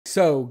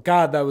So,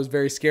 God, that was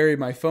very scary.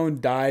 My phone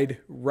died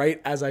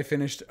right as I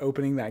finished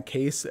opening that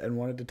case and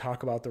wanted to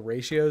talk about the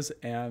ratios.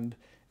 And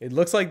it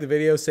looks like the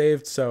video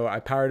saved, so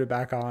I powered it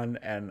back on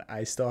and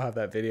I still have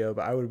that video.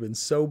 But I would have been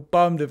so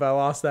bummed if I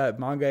lost that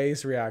Manga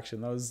Ace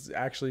reaction. That was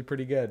actually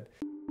pretty good.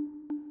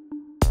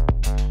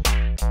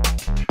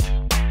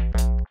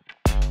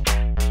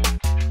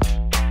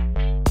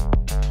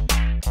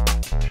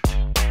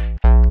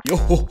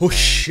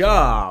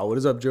 Yo-ho-ho-sha! What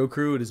is up,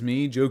 Johku? It is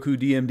me, Johku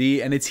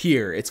DMD, and it's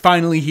here. It's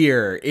finally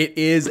here. It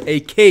is a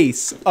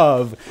case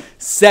of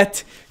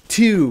Set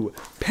 2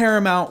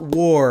 Paramount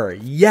War.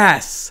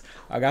 Yes!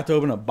 I got to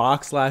open a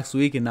box last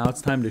week, and now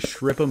it's time to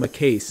strip them a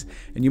case.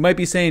 And you might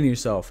be saying to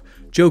yourself,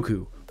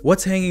 Johku,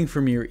 what's hanging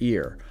from your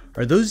ear?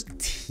 Are those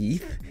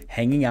teeth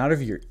hanging out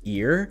of your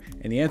ear?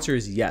 And the answer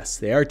is yes,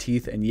 they are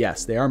teeth, and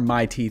yes, they are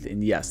my teeth,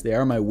 and yes, they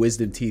are my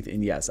wisdom teeth,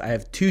 and yes, I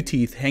have two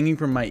teeth hanging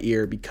from my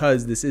ear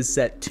because this is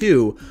set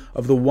 2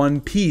 of the One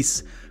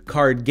Piece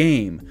card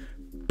game.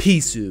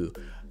 Pisu.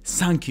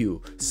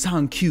 Sankyu,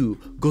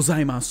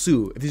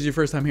 gozaimasu. If this is your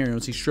first time here and you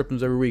don't see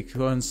Strip'ems every week,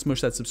 go ahead and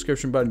smush that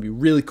subscription button. It'd be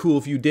really cool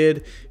if you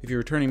did. If you're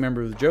a returning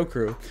member of the Joe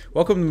Crew,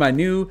 welcome to my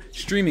new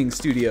streaming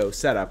studio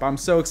setup. I'm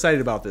so excited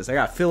about this. I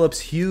got Philips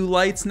Hue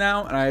lights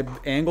now, and I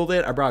angled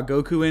it. I brought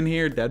Goku in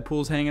here.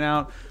 Deadpool's hanging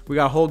out. We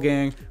got a whole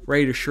gang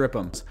ready to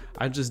Strip'ems.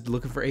 I'm just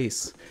looking for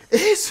Ace.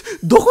 Ace!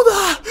 Doko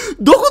da!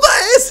 Doko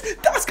da Ace!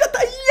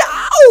 Tasukata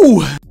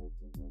yao!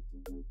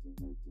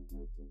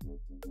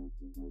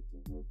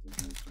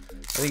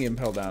 I think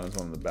Impel Down is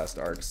one of the best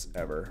arcs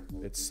ever.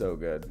 It's so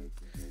good.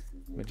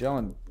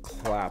 Magellan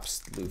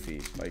claps Luffy.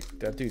 Like,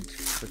 that dude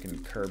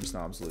freaking curb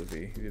stomps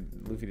Luffy.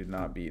 Luffy did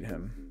not beat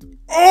him.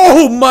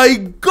 Oh my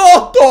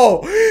god!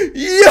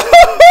 Yo!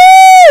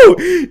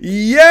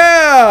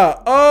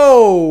 Yeah!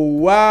 Oh,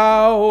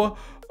 wow.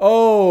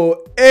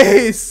 Oh,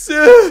 Ace!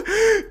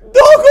 Dokuda!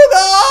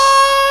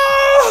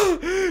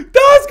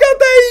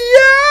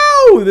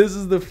 This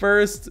is the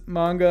first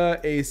manga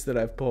ace that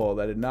I've pulled.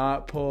 I did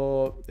not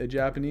pull a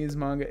Japanese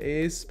manga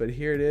ace, but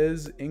here it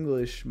is,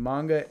 English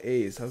manga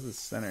ace. How's the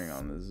centering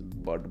on this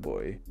bud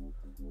boy?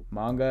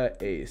 Manga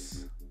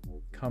ace.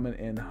 Coming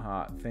in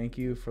hot. Thank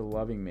you for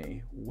loving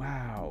me.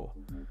 Wow.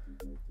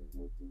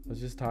 I was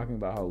just talking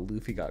about how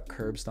Luffy got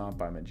curb stomped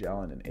by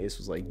Magellan, and Ace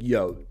was like,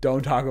 yo,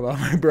 don't talk about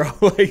my bro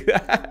like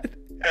that.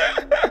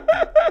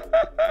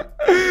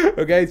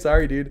 Okay,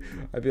 sorry, dude.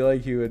 I feel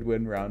like he would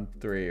win round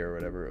 3 or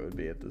whatever it would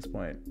be at this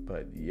point.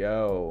 But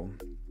yo,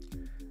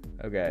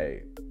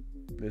 okay,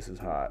 this is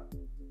hot.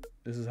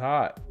 This is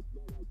hot.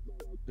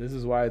 This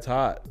is why it's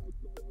hot.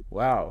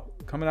 Wow,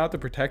 coming out to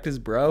protect his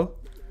bro.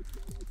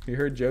 You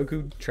heard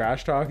Johku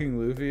trash talking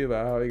Luffy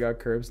about how he got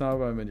curb stomped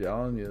by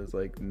Magellan. He was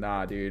like,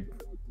 nah, dude,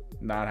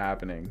 not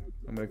happening.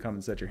 I'm gonna come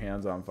and set your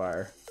hands on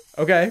fire.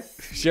 Okay,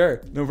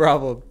 sure, no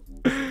problem.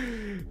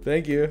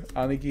 Thank you,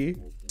 Aniki.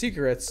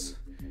 Secrets.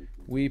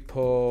 We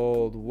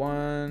pulled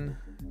 1,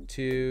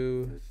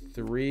 2,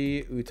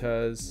 3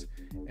 Utas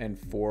and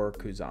 4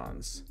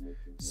 Kuzans.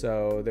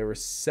 So there were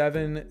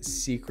 7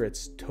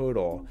 secrets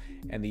total,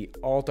 and the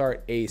alt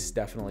art ace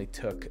definitely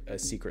took a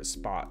secret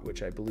spot,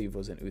 which I believe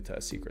was an Uta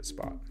secret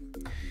spot.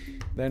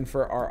 Then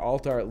for our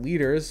alt art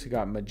leaders, we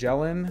got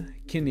Magellan,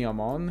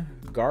 Kinemon,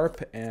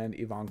 Garp, and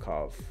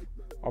Ivankov.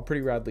 All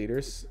pretty rad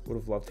leaders. Would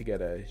have loved to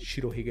get a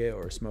Shirohige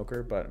or a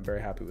Smoker, but I'm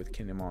very happy with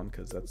Kinemon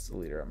because that's the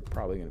leader I'm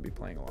probably going to be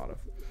playing a lot of.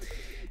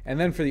 And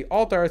then for the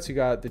alt arts, we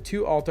got the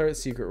 2 alt art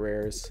secret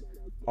rares,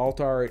 alt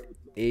art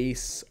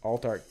Ace,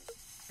 alt art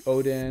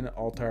Odin,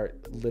 alt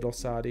art Little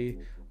Sadi,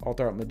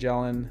 alt art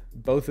Magellan,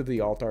 both of the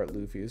alt art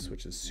Luffy's,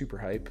 which is super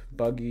hype,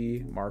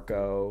 Buggy,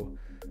 Marco,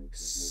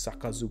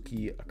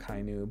 Sakazuki,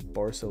 Akainu,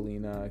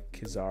 Borsalina,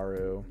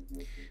 Kizaru.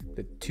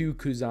 The 2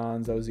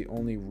 Kuzans, that was the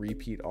only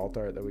repeat alt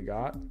art that we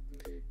got.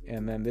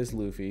 And then this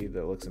Luffy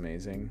that looks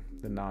amazing,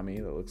 the Nami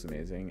that looks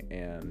amazing,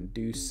 and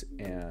Deuce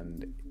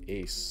and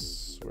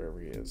Ace, wherever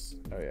he is.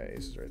 Oh yeah,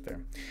 Ace is right there.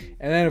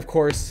 And then of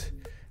course,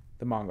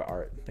 the manga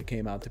art that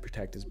came out to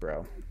protect his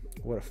bro.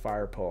 What a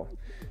fire pull.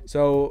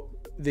 So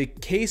the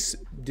case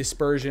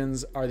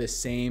dispersions are the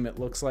same, it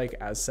looks like,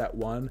 as set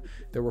 1.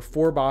 There were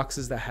 4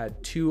 boxes that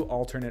had 2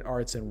 alternate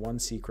arts and 1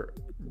 secret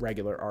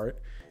regular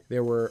art.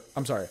 There were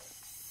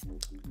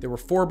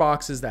 4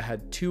 boxes that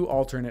had 2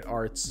 alternate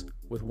arts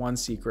with 1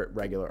 secret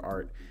regular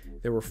art.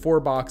 There were 4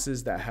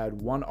 boxes that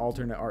had 1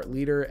 alternate art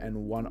leader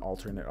and 1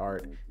 alternate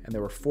art. And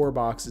there were 4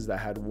 boxes that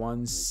had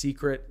 1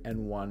 secret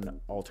and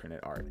 1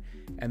 alternate art.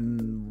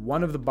 And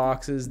one of the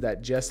boxes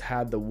that just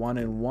had the 1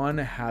 and 1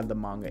 had the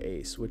manga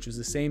ace, which was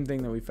the same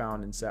thing that we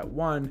found in set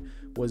 1,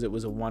 was it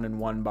was a 1 and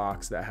 1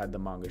 box that had the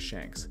manga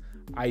shanks.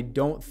 I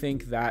don't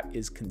think that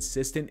is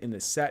consistent in the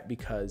set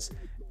because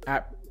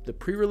at the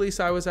pre-release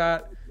I was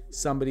at,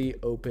 somebody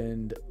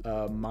opened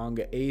a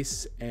manga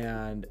ace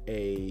and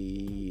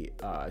a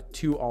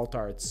 2 alt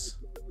arts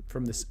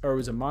from this, or it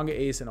was a manga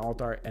ace, an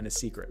alt art, and a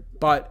secret.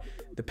 But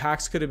the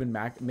packs could have been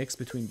mixed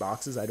between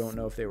boxes. I don't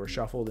know if they were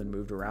shuffled and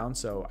moved around,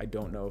 so I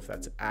don't know if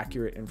that's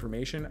accurate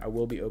information. I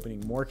will be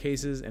opening more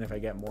cases, and if I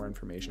get more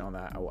information on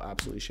that, I will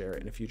absolutely share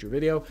it in a future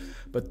video.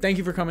 But thank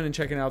you for coming and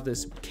checking out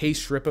this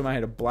case stripping. I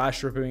had a blast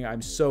stripping.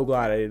 I'm so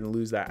glad I didn't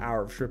lose that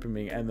hour of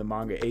stripping and the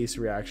manga ace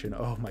reaction.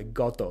 Oh my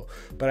god, though.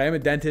 But I am a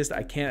dentist.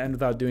 I can't end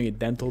without doing a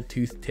dental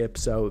tooth tip.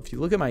 So if you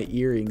look at my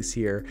earrings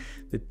here,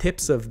 the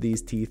tips of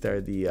these teeth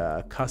are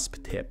the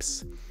cusp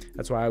tips.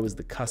 That's why I was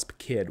the cusp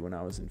kid when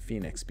I was in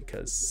Phoenix,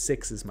 because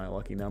 6 is my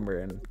lucky number,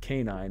 and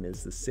canine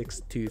is the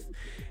 6th tooth,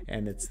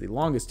 and it's the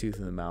longest tooth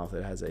in the mouth.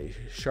 It has a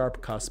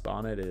sharp cusp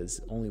on it. It is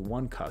only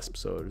one cusp,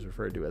 so it is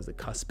referred to as the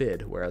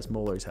cuspid, whereas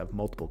molars have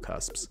multiple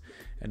cusps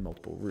and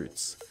multiple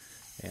roots.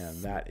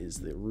 And that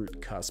is the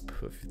root cusp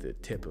of the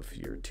tip of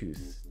your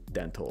tooth.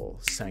 Dental.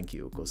 Thank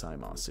you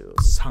gozaimasu.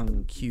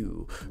 Thank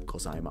you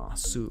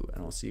gozaimasu.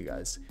 And I'll see you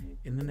guys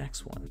in the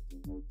next one.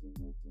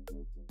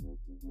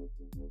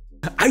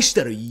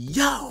 Aishitaru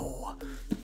yo!